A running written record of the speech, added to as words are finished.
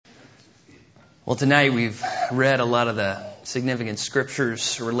Well, tonight we've read a lot of the significant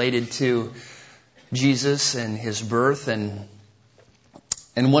scriptures related to Jesus and his birth, and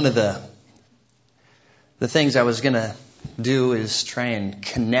one of the things I was going to do is try and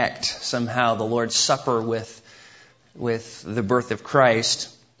connect somehow the Lord's Supper with the birth of Christ.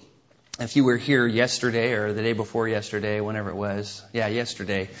 If you were here yesterday or the day before yesterday, whenever it was,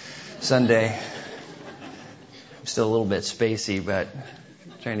 yesterday, Sunday. I'm still a little bit spacey, but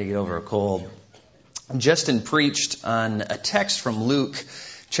trying to get over a cold. Justin preached on a text from Luke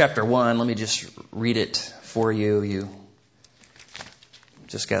chapter 1. Let me just read it for you. You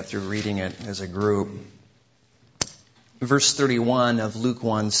just got through reading it as a group. Verse 31 of Luke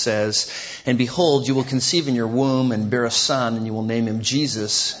 1 says, "And behold, you will conceive in your womb and bear a son, and you will name him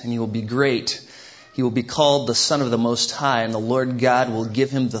Jesus, and he will be great. He will be called the Son of the Most High, and the Lord God will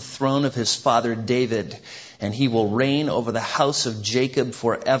give him the throne of his father David, and he will reign over the house of Jacob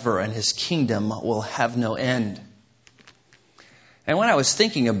forever, and his kingdom will have no end." And what I was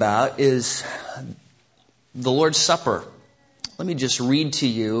thinking about is the Lord's Supper. Let me just read to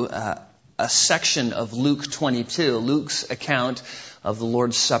you a section of Luke 22, Luke's account of the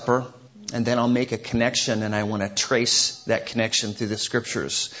Lord's Supper, and then I'll make a connection, and I want to trace that connection through the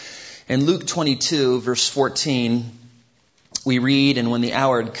Scriptures. In Luke 22, verse 14, we read, "And when the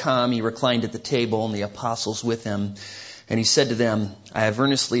hour had come, he reclined at the table, and the apostles with him. And he said to them, I have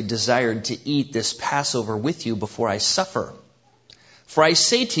earnestly desired to eat this Passover with you before I suffer. For I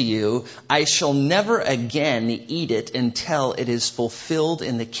say to you, I shall never again eat it until it is fulfilled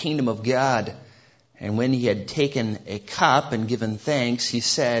in the kingdom of God." And when he had taken a cup and given thanks, he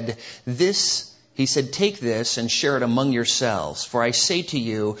said, "Take this and share it among yourselves. For I say to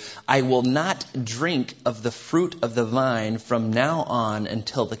you, I will not drink of the fruit of the vine from now on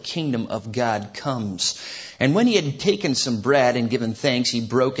until the kingdom of God comes." And when he had taken some bread and given thanks, he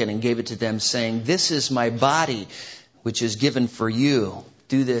broke it and gave it to them, saying, "This is my body, which is given for you.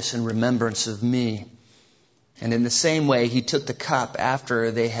 Do this in remembrance of me." And in the same way, he took the cup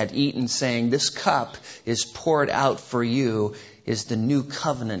after they had eaten, saying, "This cup is poured out for you, is the new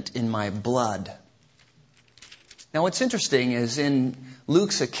covenant in my blood." Now, what's interesting is in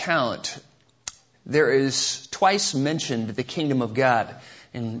Luke's account, there is twice mentioned the kingdom of God.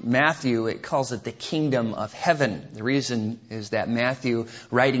 In Matthew, it calls it the kingdom of heaven. The reason is that Matthew,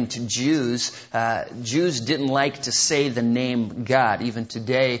 writing to Jews didn't like to say the name God. Even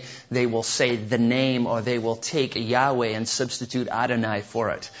today, they will say the name, or they will take Yahweh and substitute Adonai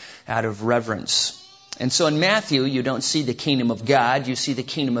for it out of reverence. And so in Matthew, you don't see the kingdom of God, you see the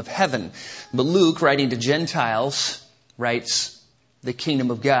kingdom of heaven. But Luke, writing to Gentiles, writes the kingdom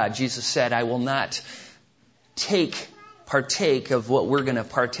of God. Jesus said, I will not partake of what we're going to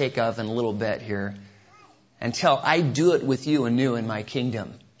partake of in a little bit here until I do it with you anew in my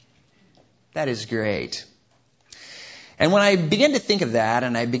kingdom. That is great. And when I began to think of that,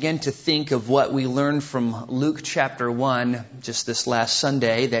 and I began to think of what we learned from Luke chapter 1, just this last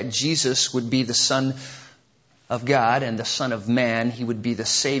Sunday, that Jesus would be the Son of God and the Son of Man. He would be the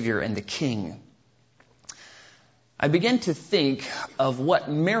Savior and the King. I began to think of what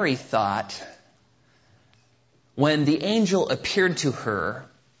Mary thought when the angel appeared to her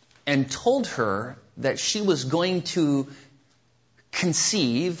and told her that she was going to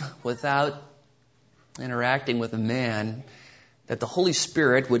conceive without interacting with a man, that the Holy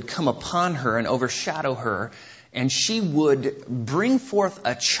Spirit would come upon her and overshadow her, and she would bring forth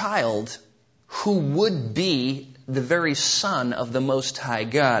a child who would be the very Son of the Most High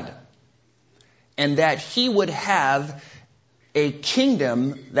God, and that he would have a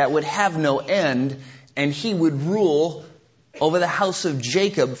kingdom that would have no end, and he would rule over the house of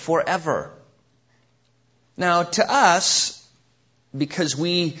Jacob forever. Now, to us, because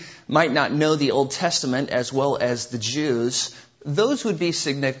we might not know the Old Testament as well as the Jews, those would be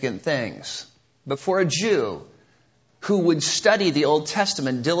significant things. But for a Jew who would study the Old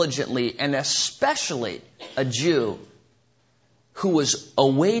Testament diligently, and especially a Jew who was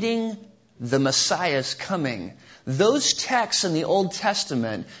awaiting the Messiah's coming, those texts in the Old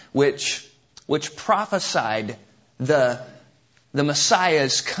Testament which prophesied the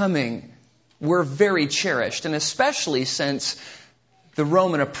Messiah's coming were very cherished, and especially since the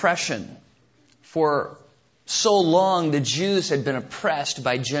Roman oppression. For so long, the Jews had been oppressed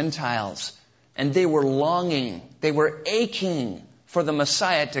by Gentiles, and they were longing, they were aching for the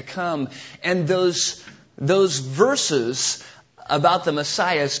Messiah to come. And those verses about the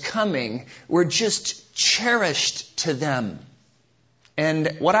Messiah's coming were just cherished to them.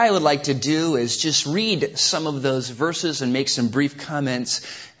 And what I would like to do is just read some of those verses and make some brief comments,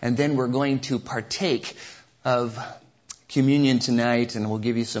 and then we're going to partake of communion tonight, and we'll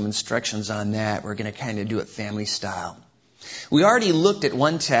give you some instructions on that. We're going to kind of do it family style. We already looked at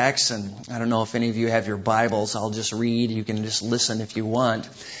one text, and I don't know if any of you have your Bibles. I'll just read. You can just listen if you want.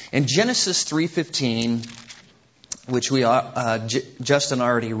 In Genesis 3:15, which Justin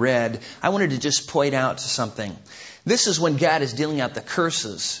already read, I wanted to just point out something. This is when God is dealing out the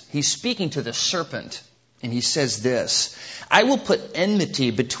curses. He's speaking to the serpent, and he says this, I will put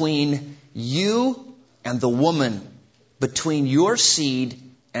enmity between you and the woman, between your seed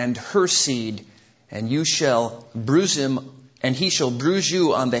and her seed, and you shall bruise him, and he shall bruise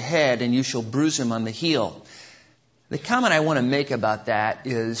you on the head, and you shall bruise him on the heel. The comment I want to make about that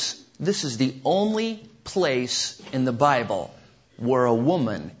is, this is the only place in the Bible where a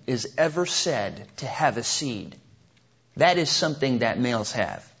woman is ever said to have a seed. That is something that males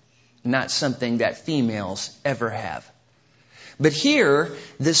have, not something that females ever have. But here,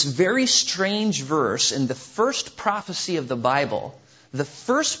 this very strange verse in the first prophecy of the Bible, the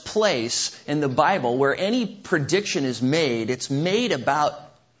first place in the Bible where any prediction is made, it's made about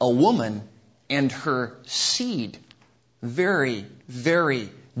a woman and her seed. Very, very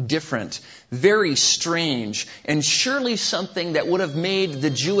different, very strange, and surely something that would have made the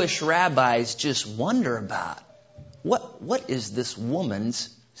Jewish rabbis just wonder about. What is this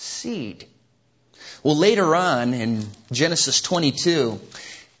woman's seed? Well, later on in Genesis 22,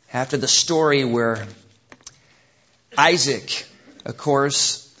 after the story where Isaac, of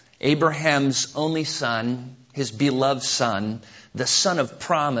course, Abraham's only son, his beloved son, the son of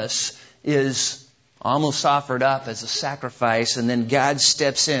promise, is almost offered up as a sacrifice, and then God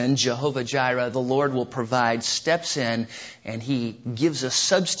steps in, Jehovah Jireh, the Lord will provide, steps in, and he gives a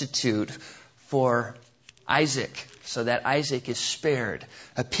substitute for Isaac, so that Isaac is spared,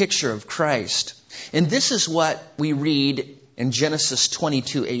 a picture of Christ. And this is what we read in Genesis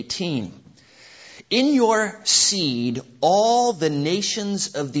 22:18. In your seed, all the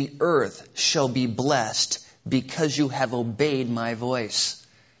nations of the earth shall be blessed because you have obeyed my voice.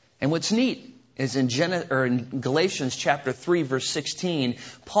 And what's neat is in Galatians chapter 3, verse 16,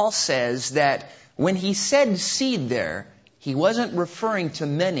 Paul says that when he said seed there, he wasn't referring to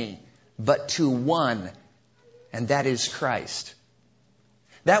many, but to one, and that is Christ.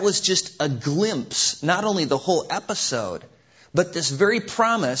 That was just a glimpse, not only the whole episode, but this very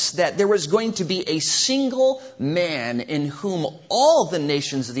promise that there was going to be a single man in whom all the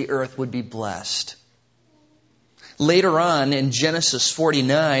nations of the earth would be blessed. Later on in Genesis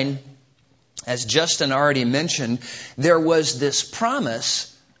 49, as Justin already mentioned, there was this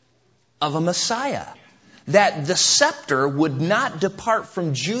promise of a Messiah, that the scepter would not depart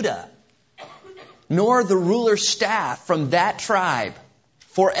from Judah, nor the ruler's staff from that tribe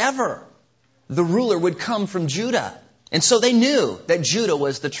forever. The ruler would come from Judah. And so they knew that Judah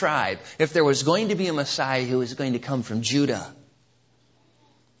was the tribe. If there was going to be a Messiah, he was going to come from Judah.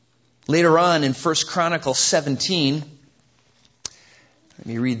 Later on in 1 Chronicles 17, let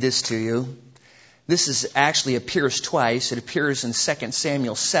me read this to you. This actually appears twice. It appears in 2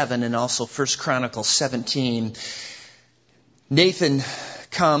 Samuel 7 and also 1 Chronicles 17. Nathan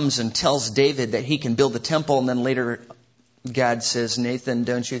comes and tells David that he can build the temple, and then later God says, Nathan,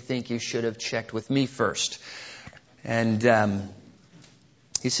 don't you think you should have checked with me first? And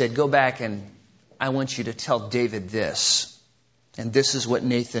he said, go back and I want you to tell David this. And this is what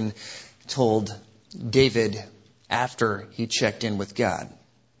Nathan told David after he checked in with God.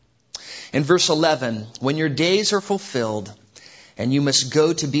 In verse 11, when your days are fulfilled and you must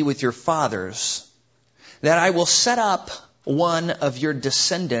go to be with your fathers, that I will set up one of your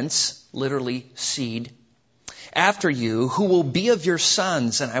descendants, literally seed, after you, who will be of your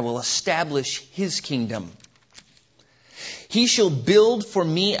sons, and I will establish his kingdom. He shall build for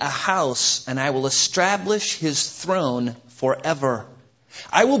me a house, and I will establish his throne forever.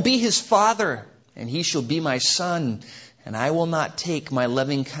 I will be his father, and he shall be my son, and I will not take my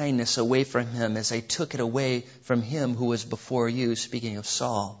loving kindness away from him as I took it away from him who was before you, speaking of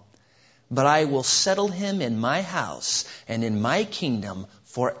Saul. But I will settle him in my house and in my kingdom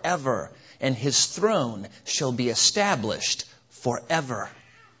forever, and his throne shall be established forever.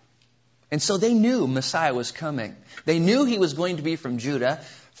 And so they knew Messiah was coming. They knew he was going to be from Judah,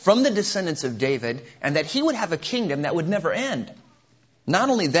 from the descendants of David, and that he would have a kingdom that would never end. Not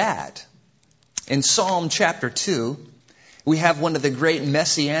only that, in Psalm chapter 2, we have one of the great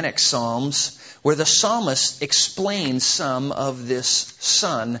messianic psalms where the psalmist explains some of this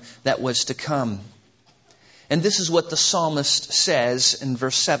son that was to come. And this is what the psalmist says in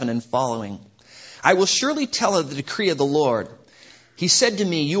verse 7 and following. I will surely tell of the decree of the Lord. He said to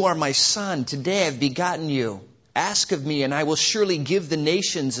me, you are my son. Today I have begotten you. Ask of me, and I will surely give the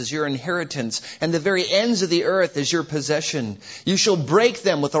nations as your inheritance, and the very ends of the earth as your possession. You shall break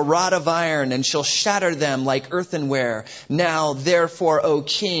them with a rod of iron, and shall shatter them like earthenware. Now, therefore, O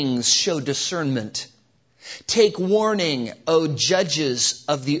kings, show discernment. Take warning, O judges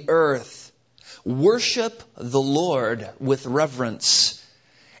of the earth. Worship the Lord with reverence,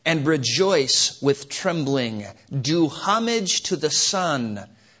 and rejoice with trembling. Do homage to the Son,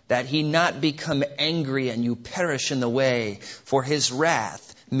 that he not become angry and you perish in the way, for his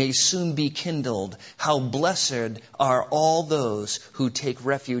wrath may soon be kindled. How blessed are all those who take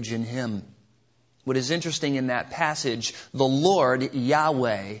refuge in him. What is interesting in that passage, the Lord,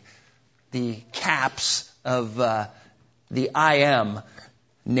 Yahweh, the caps of the I Am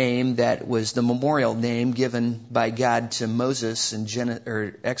name that was the memorial name given by God to Moses in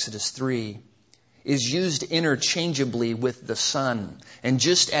Exodus 3, is used interchangeably with the Son. And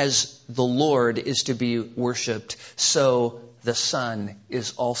just as the Lord is to be worshipped, so the Son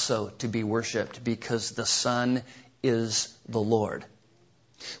is also to be worshipped, because the Son is the Lord.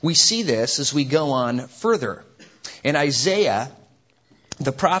 We see this as we go on further. In Isaiah,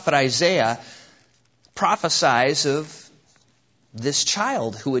 the prophet Isaiah prophesies of this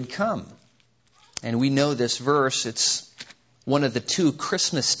child who would come. And we know this verse. It's one of the two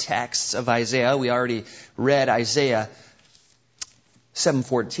Christmas texts of Isaiah. We already read Isaiah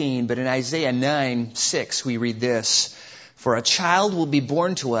 7:14, but in Isaiah 9:6 we read this: For a child will be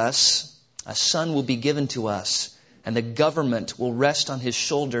born to us, a son will be given to us, and the government will rest on his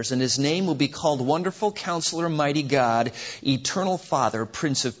shoulders, and his name will be called Wonderful Counselor, Mighty God, Eternal Father,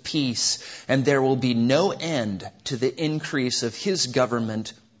 Prince of Peace. And there will be no end to the increase of his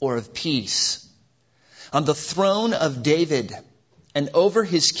government or of peace. On the throne of David and over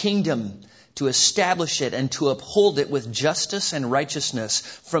his kingdom, to establish it and to uphold it with justice and righteousness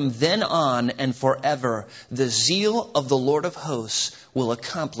from then on and forever. The zeal of the Lord of hosts will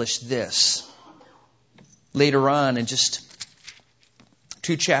accomplish this. Later on, and just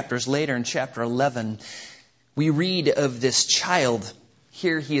 2 chapters later, in chapter 11, we read of this child.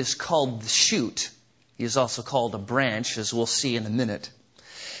 Here he is called the shoot. He is also called a branch, as we'll see in a minute.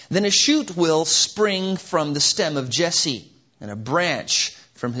 Then a shoot will spring from the stem of Jesse, and a branch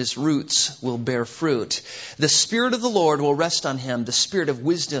from his roots will bear fruit. The Spirit of the Lord will rest on him, the Spirit of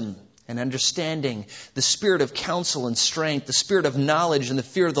wisdom and understanding, the Spirit of counsel and strength, the Spirit of knowledge and the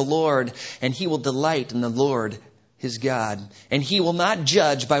fear of the Lord. And he will delight in the Lord his God. And he will not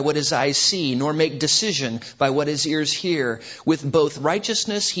judge by what his eyes see, nor make decision by what his ears hear. With both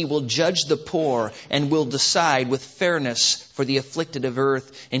righteousness he will judge the poor, and will decide with fairness for the afflicted of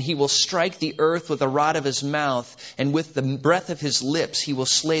earth. And he will strike the earth with a rod of his mouth, and with the breath of his lips he will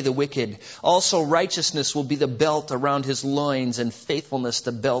slay the wicked. Also righteousness will be the belt around his loins, and faithfulness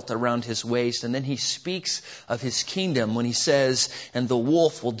the belt around his waist. And then he speaks of his kingdom when he says, And the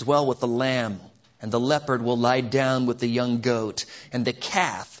wolf will dwell with the lamb, and the leopard will lie down with the young goat, and the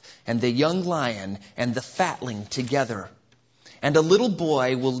calf and the young lion and the fatling together. And a little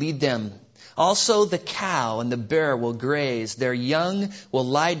boy will lead them. Also the cow and the bear will graze. Their young will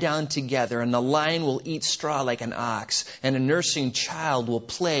lie down together, and the lion will eat straw like an ox. And a nursing child will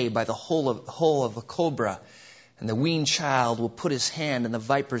play by the hole of a cobra. And the weaned child will put his hand in the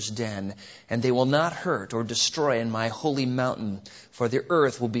viper's den, and they will not hurt or destroy in my holy mountain, for the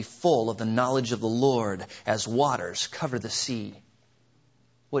earth will be full of the knowledge of the Lord as waters cover the sea.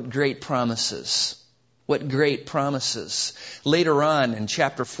 What great promises. What great promises. Later on in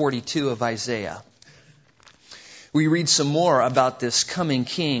chapter 42 of Isaiah, we read some more about this coming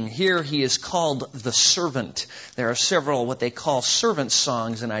king. Here he is called the servant. There are several what they call servant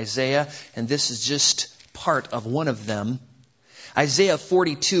songs in Isaiah, and this is just part of one of them. Isaiah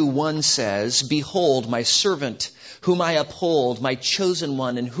 42:1 says, Behold, my servant, whom I uphold, my chosen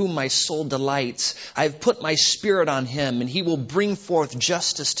one, in whom my soul delights. I have put my spirit on him, and he will bring forth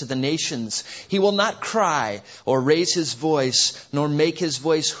justice to the nations. He will not cry or raise his voice, nor make his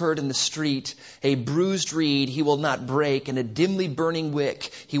voice heard in the street. A bruised reed he will not break, and a dimly burning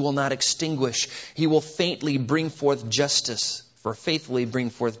wick he will not extinguish. He will faintly bring forth justice. For faithfully bring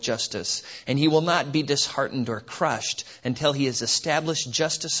forth justice. And he will not be disheartened or crushed until he has established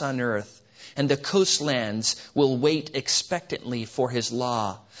justice on earth. And the coastlands will wait expectantly for his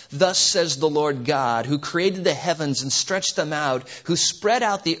law. Thus says the Lord God, who created the heavens and stretched them out, who spread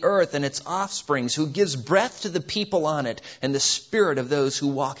out the earth and its offsprings, who gives breath to the people on it and the spirit of those who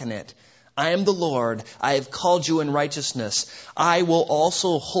walk in it. I am the Lord. I have called you in righteousness. I will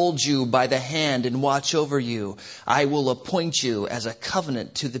also hold you by the hand and watch over you. I will appoint you as a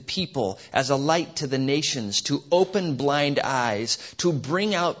covenant to the people, as a light to the nations, to open blind eyes, to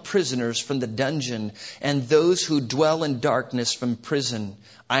bring out prisoners from the dungeon, and those who dwell in darkness from prison.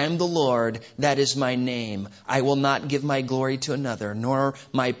 I am the Lord, that is my name. I will not give my glory to another, nor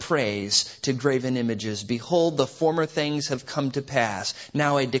my praise to graven images. Behold, the former things have come to pass.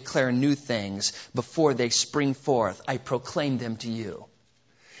 Now I declare new things. Before they spring forth, I proclaim them to you.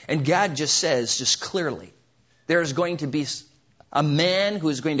 And God just says, just clearly, there is going to be a man who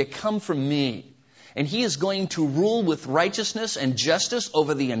is going to come from me. And he is going to rule with righteousness and justice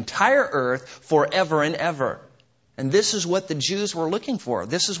over the entire earth forever and ever. And this is what the Jews were looking for.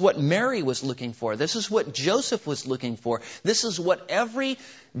 This is what Mary was looking for. This is what Joseph was looking for. This is what every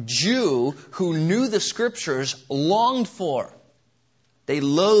Jew who knew the Scriptures longed for. They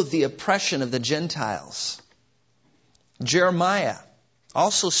loathed the oppression of the Gentiles. Jeremiah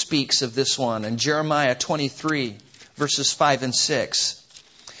also speaks of this one in Jeremiah 23, verses 5 and 6.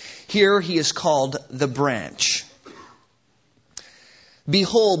 Here he is called the branch.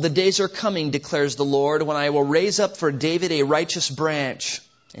 Behold, the days are coming, declares the Lord, when I will raise up for David a righteous branch,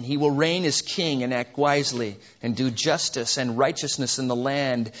 and he will reign as king and act wisely and do justice and righteousness in the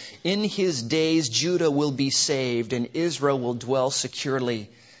land. In his days Judah will be saved, and Israel will dwell securely,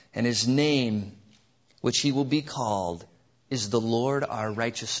 and his name, which he will be called, is the Lord our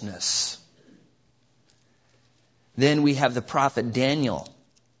righteousness. Then we have the prophet Daniel.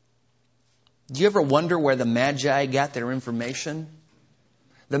 Do you ever wonder where the Magi got their information?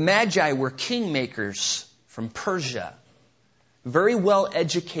 The Magi were kingmakers from Persia. Very well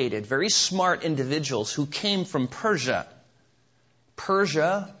educated, very smart individuals who came from Persia.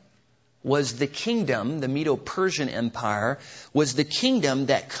 Persia was the kingdom, the Medo-Persian Empire, was the kingdom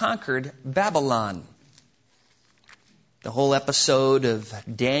that conquered Babylon. The whole episode of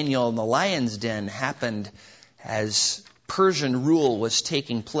Daniel in the lion's den happened as Persian rule was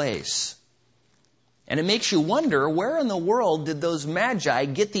taking place. And it makes you wonder, where in the world did those Magi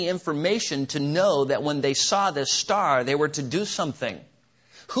get the information to know that when they saw this star, they were to do something?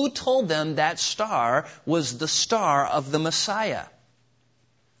 Who told them that star was the star of the Messiah?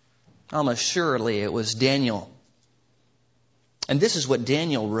 Almost surely it was Daniel. And this is what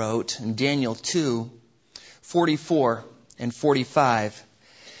Daniel wrote in Daniel 2:44 and 45.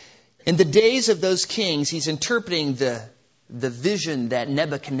 In the days of those kings, he's interpreting the vision that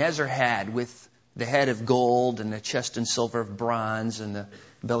Nebuchadnezzar had with the head of gold and the chest and silver of bronze and the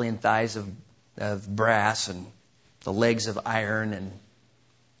belly and thighs of brass and the legs of iron and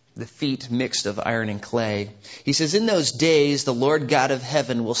the feet mixed of iron and clay. He says, in those days, the Lord God of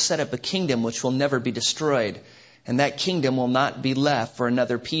heaven will set up a kingdom which will never be destroyed. And that kingdom will not be left for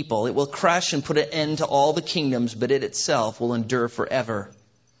another people. It will crush and put an end to all the kingdoms, but it itself will endure forever.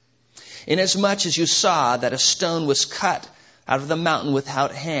 Inasmuch as you saw that a stone was cut out of the mountain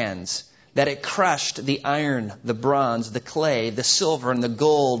without hands, that it crushed the iron, the bronze, the clay, the silver, and the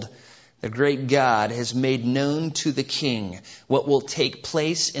gold, the great God has made known to the king what will take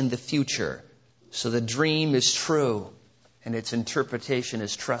place in the future. So the dream is true, and its interpretation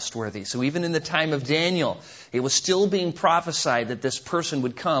is trustworthy. So even in the time of Daniel, it was still being prophesied that this person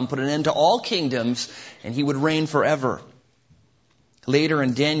would come, put an end to all kingdoms, and he would reign forever. Later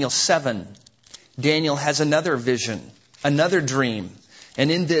in Daniel 7, Daniel has another vision, another dream. And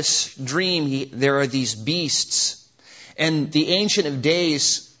in this dream, there are these beasts. And the Ancient of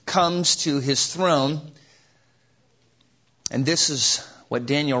Days comes to his throne. And this is what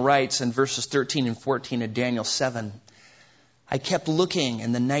Daniel writes in verses 13 and 14 of Daniel 7. I kept looking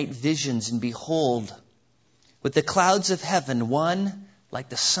in the night visions, and behold, with the clouds of heaven, one like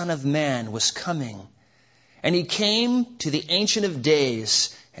the Son of Man was coming. And he came to the Ancient of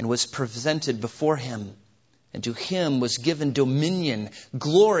Days and was presented before him. And to him was given dominion,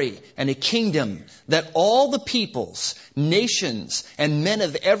 glory, and a kingdom, that all the peoples, nations, and men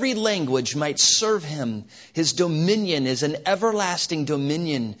of every language might serve him. His dominion is an everlasting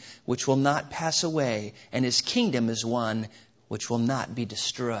dominion which will not pass away, and his kingdom is one which will not be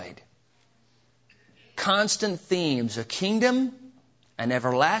destroyed. Constant themes: a kingdom, an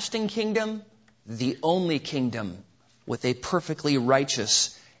everlasting kingdom, the only kingdom with a perfectly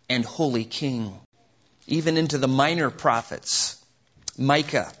righteous and holy king. Even into the minor prophets,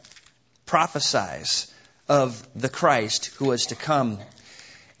 Micah prophesies of the Christ who was to come.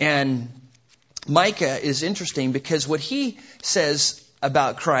 And Micah is interesting because what he says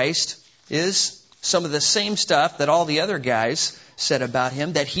about Christ is some of the same stuff that all the other guys said about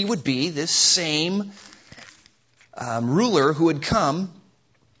him, that he would be this same ruler who would come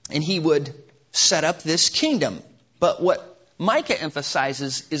and he would set up this kingdom. But what Micah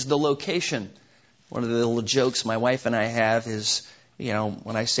emphasizes is the location. One of the little jokes my wife and I have is,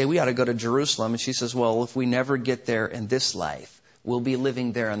 when I say we ought to go to Jerusalem, and she says, well, if we never get there in this life, we'll be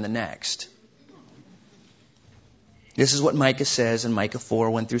living there in the next. This is what Micah says in Micah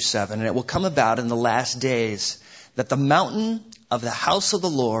 4:1-7. And it will come about in the last days that the mountain of the house of the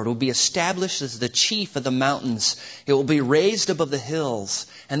Lord will be established as the chief of the mountains. It will be raised above the hills,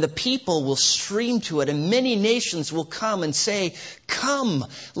 and the people will stream to it, and many nations will come and say, come,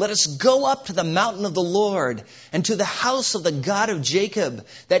 let us go up to the mountain of the Lord and to the house of the God of Jacob,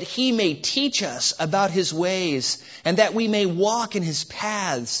 that he may teach us about his ways, and that we may walk in his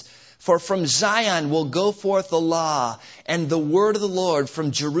paths. For from Zion will go forth the law and the word of the Lord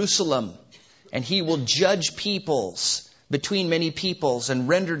from Jerusalem. And he will judge peoples between many peoples and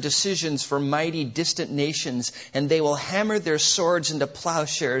render decisions for mighty distant nations. And they will hammer their swords into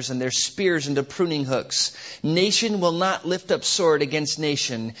plowshares and their spears into pruning hooks. Nation will not lift up sword against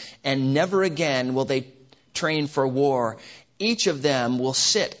nation, and never again will they train for war. Each of them will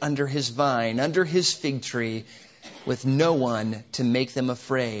sit under his vine, under his fig tree, with no one to make them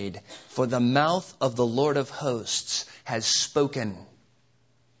afraid. For the mouth of the Lord of hosts has spoken.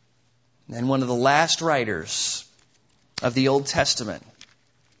 And one of the last writers of the Old Testament,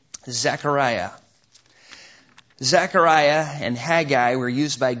 Zechariah. Zechariah and Haggai were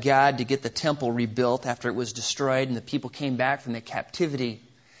used by God to get the temple rebuilt after it was destroyed and the people came back from the captivity.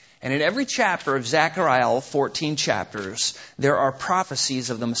 And in every chapter of Zechariah, all 14 chapters, there are prophecies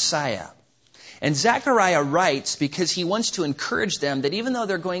of the Messiah. And Zechariah writes because he wants to encourage them that even though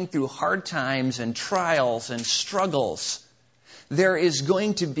they're going through hard times and trials and struggles, there is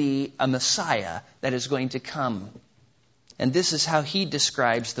going to be a Messiah that is going to come. And this is how he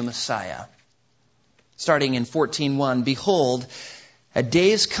describes the Messiah. Starting in 14:1, behold, a day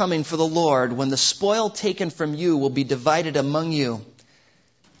is coming for the Lord when the spoil taken from you will be divided among you.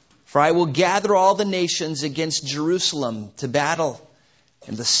 For I will gather all the nations against Jerusalem to battle.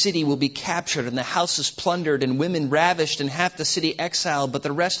 And the city will be captured, and the houses plundered, and women ravished, and half the city exiled, but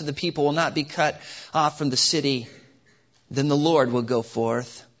the rest of the people will not be cut off from the city. Then the Lord will go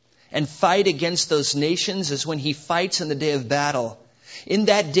forth and fight against those nations as when he fights in the day of battle. In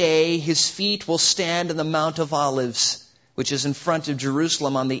that day his feet will stand on the Mount of Olives, which is in front of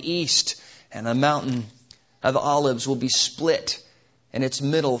Jerusalem on the east, and the mountain of Olives will be split in its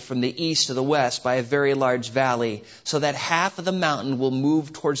middle from the east to the west by a very large valley, so that half of the mountain will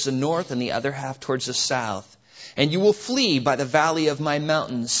move towards the north and the other half towards the south. And you will flee by the valley of my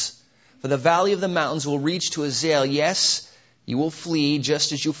mountains, for the valley of the mountains will reach to Azal. Yes, you will flee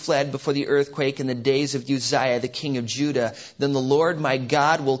just as you fled before the earthquake in the days of Uzziah, the king of Judah. Then the Lord my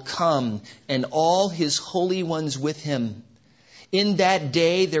God will come, and all his holy ones with him. In that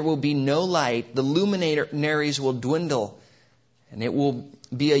day there will be no light. The luminaries will dwindle. And it will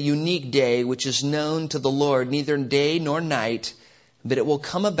be a unique day which is known to the Lord, neither day nor night. But it will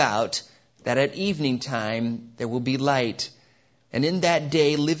come about that at evening time there will be light. And in that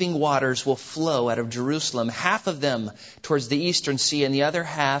day living waters will flow out of Jerusalem, half of them towards the eastern sea and the other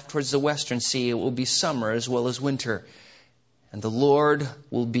half towards the western sea. It will be summer as well as winter. And the Lord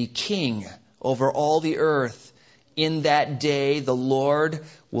will be king over all the earth. In that day the Lord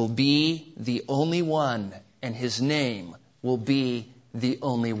will be the only one, and his name will be the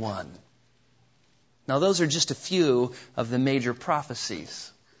only one. Now, those are just a few of the major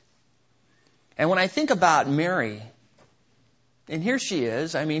prophecies. And when I think about Mary, and here she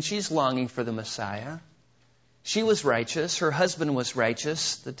is, she's longing for the Messiah. She was righteous. Her husband was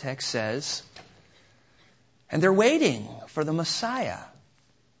righteous, the text says. And they're waiting for the Messiah.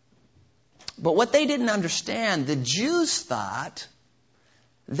 But what they didn't understand, the Jews thought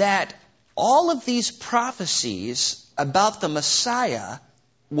that all of these prophecies about the Messiah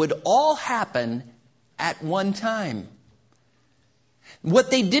would all happen at one time.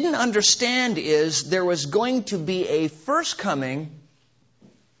 What they didn't understand is there was going to be a first coming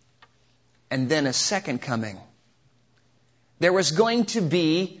and then a second coming. There was going to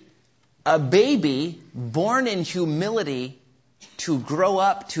be a baby born in humility to grow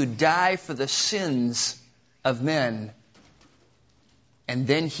up to die for the sins of men. And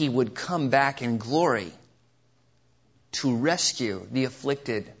then he would come back in glory to rescue the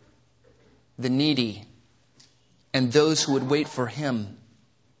afflicted, the needy, and those who would wait for him.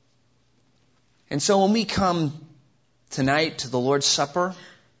 And so when we come tonight to the Lord's Supper,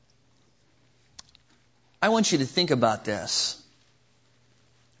 I want you to think about this.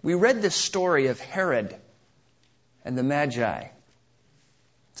 We read this story of Herod and the Magi.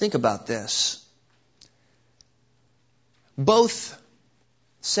 Think about this. Both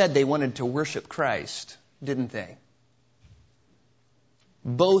said they wanted to worship Christ, didn't they?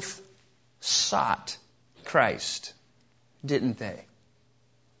 Both sought Christ, didn't they?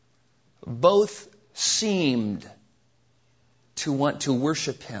 Both seemed to want to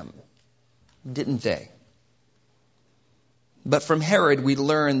worship him, didn't they? But from Herod we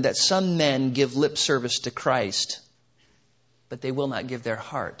learn that some men give lip service to Christ, but they will not give their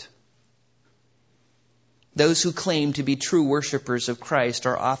heart. Those who claim to be true worshipers of Christ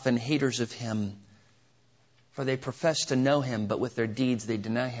are often haters of him, for they profess to know him, but with their deeds they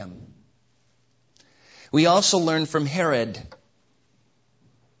deny him. We also learn from Herod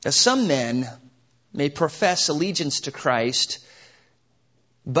that some men may profess allegiance to Christ,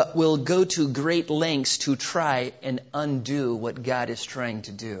 but will go to great lengths to try and undo what God is trying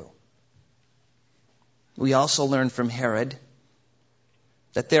to do. We also learn from Herod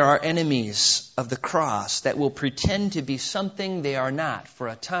that there are enemies of the cross that will pretend to be something they are not for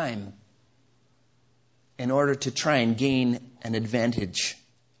a time in order to try and gain an advantage.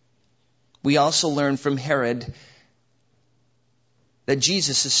 We also learn from Herod that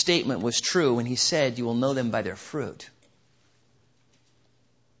Jesus' statement was true when he said, "You will know them by their fruit."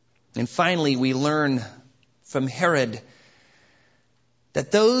 And finally, we learn from Herod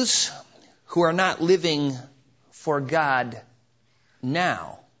that those who are not living for God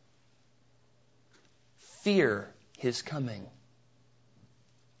now fear his coming.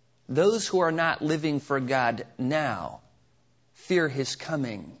 Those who are not living for God now fear his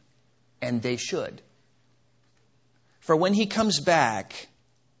coming, and they should. For when he comes back,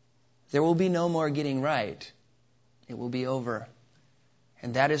 there will be no more getting right. It will be over.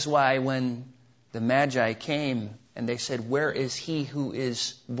 And that is why when the Magi came and they said, "Where is he who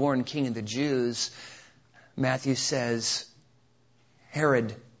is born King of the Jews?" Matthew says,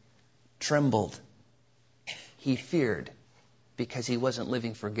 Herod trembled. He feared because he wasn't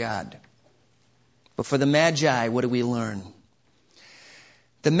living for God. But for the Magi, what do we learn?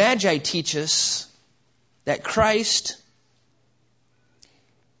 The Magi teach us that Christ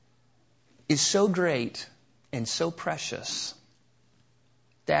is so great and so precious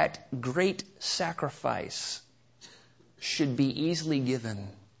that great sacrifice should be easily given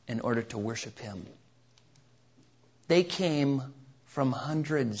in order to worship him. They came from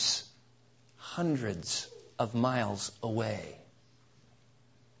hundreds of miles away.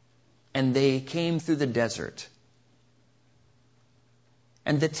 And they came through the desert.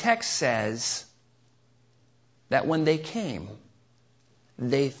 And the text says that when they came,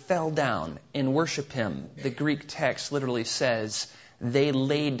 they fell down and worshiped him. The Greek text literally says they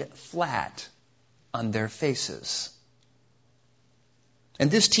laid flat on their faces.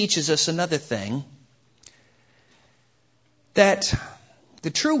 And this teaches us another thing, that the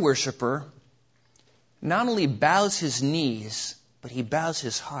true worshiper not only bows his knees, but he bows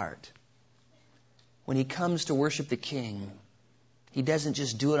his heart. When he comes to worship the King, he doesn't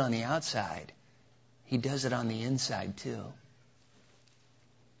just do it on the outside. He does it on the inside too.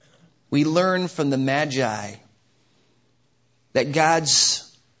 We learn from the Magi that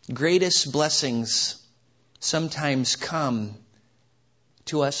God's greatest blessings sometimes come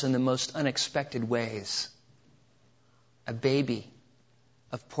to us in the most unexpected ways. A baby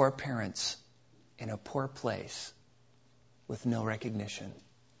of poor parents in a poor place with no recognition.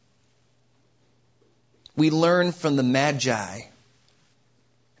 We learn from the Magi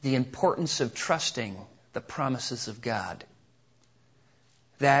the importance of trusting the promises of God.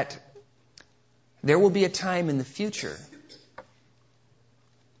 That there will be a time in the future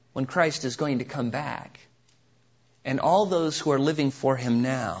when Christ is going to come back, and all those who are living for him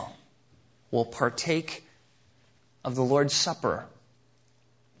now will partake of the Lord's Supper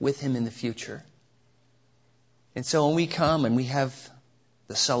with him in the future. And so when we come and we have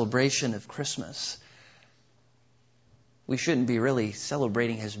the celebration of Christmas, we shouldn't be really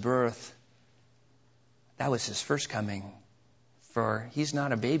celebrating his birth. That was his first coming, for he's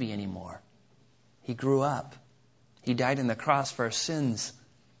not a baby anymore. He grew up. He died on the cross for our sins.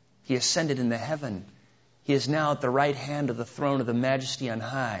 He ascended into heaven. He is now at the right hand of the throne of the Majesty on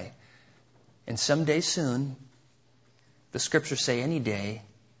high. And someday soon, the scriptures say any day,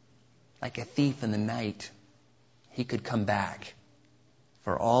 like a thief in the night, he could come back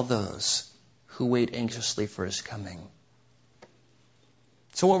for all those who wait anxiously for his coming.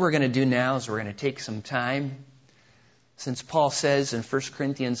 So what we're going to do now is we're going to take some time, since Paul says in 1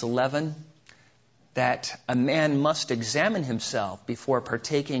 Corinthians 11 that a man must examine himself before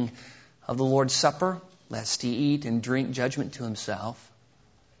partaking of the Lord's Supper, lest he eat and drink judgment to himself.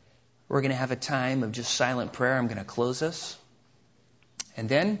 We're going to have a time of just silent prayer. I'm going to close us. And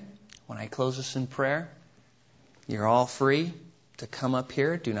then, when I close us in prayer, you're all free to come up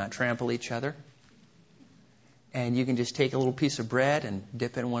here. Do not trample each other. And you can just take a little piece of bread and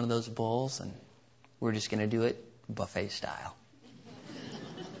dip it in one of those bowls, and we're just going to do it buffet style.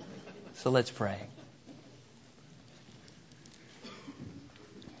 So let's pray.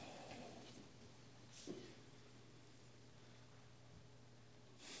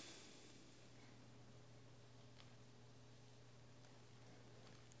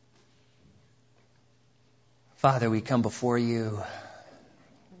 Father, we come before you,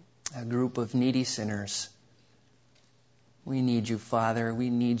 a group of needy sinners. We need you, Father. We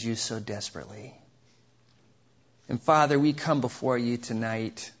need you so desperately. And Father, we come before you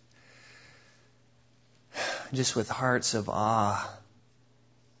tonight just with hearts of awe.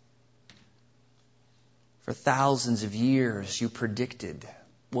 For thousands of years, you predicted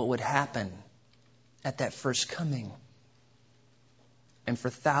what would happen at that first coming. And for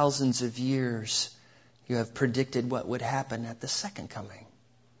thousands of years, you have predicted what would happen at the second coming.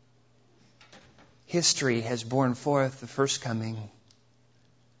 History has borne forth the first coming,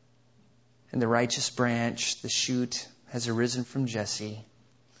 and the righteous branch, the shoot, has arisen from Jesse.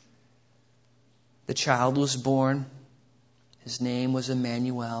 The child was born. His name was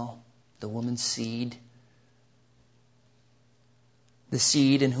Emmanuel, the woman's seed. The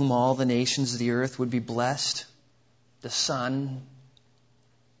seed in whom all the nations of the earth would be blessed. The Son,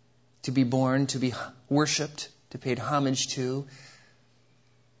 to be born, to be worshipped, to pay homage to.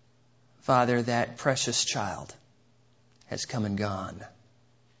 Father, that precious child has come and gone.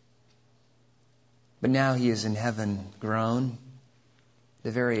 But now he is in heaven, grown,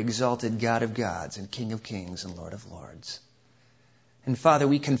 the very exalted God of gods and King of kings and Lord of lords. And Father,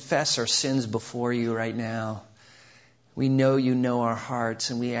 we confess our sins before you right now. We know you know our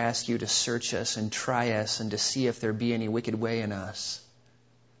hearts, and we ask you to search us and try us and to see if there be any wicked way in us.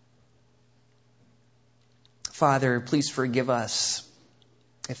 Father, please forgive us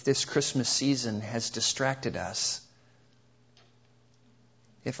if this Christmas season has distracted us.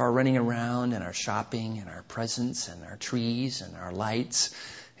 If our running around and our shopping and our presents and our trees and our lights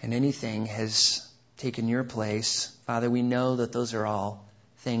and anything has taken your place, Father, we know that those are all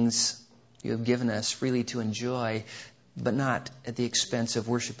things you have given us freely to enjoy, but not at the expense of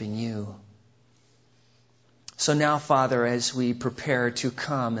worshiping you. So now, Father, as we prepare to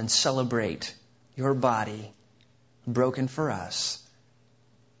come and celebrate your body broken for us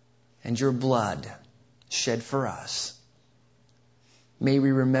and your blood shed for us, may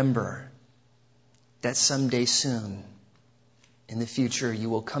we remember that someday soon in the future you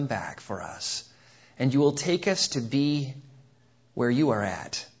will come back for us and you will take us to be where you are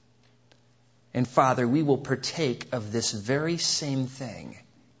at. And Father, we will partake of this very same thing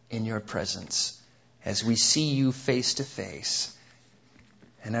in your presence as we see you face to face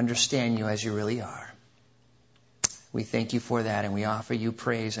and understand you as you really are. We thank you for that, and we offer you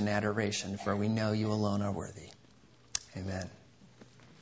praise and adoration, for we know you alone are worthy. Amen.